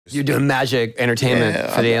You're doing magic entertainment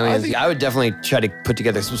for the aliens. I would definitely try to put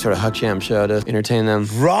together some sort of Hucksham show to entertain them.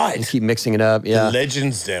 Right. And keep mixing it up. Yeah. The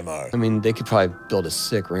Legends demo. I mean, they could probably build a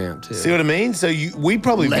sick ramp too. See what I mean? So we'd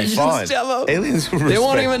probably Legends be fine. demo? Aliens will They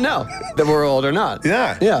won't respect- even know that we're old or not.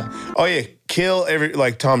 Yeah. Yeah. Oh, yeah. Kill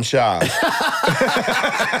like Tom Shaw.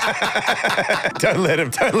 Don't let him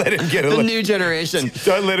get a The look. new generation.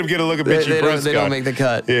 Don't let him get a look at Mitchie Brosco. They don't make the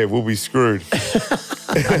cut. Yeah, we'll be screwed.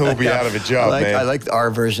 We'll be out of a job, man. I like our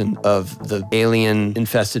version of the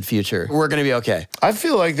alien-infested future. We're going to be okay. I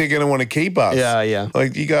feel like they're going to want to keep us. Yeah, yeah.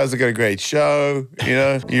 Like, you guys have got a great show, you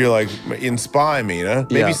know? You're like, inspire me, you know?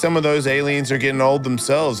 Maybe some of those aliens are getting old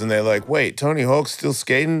themselves and they're like, wait, Tony Hawk's still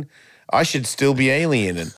skating? I should still be aliening.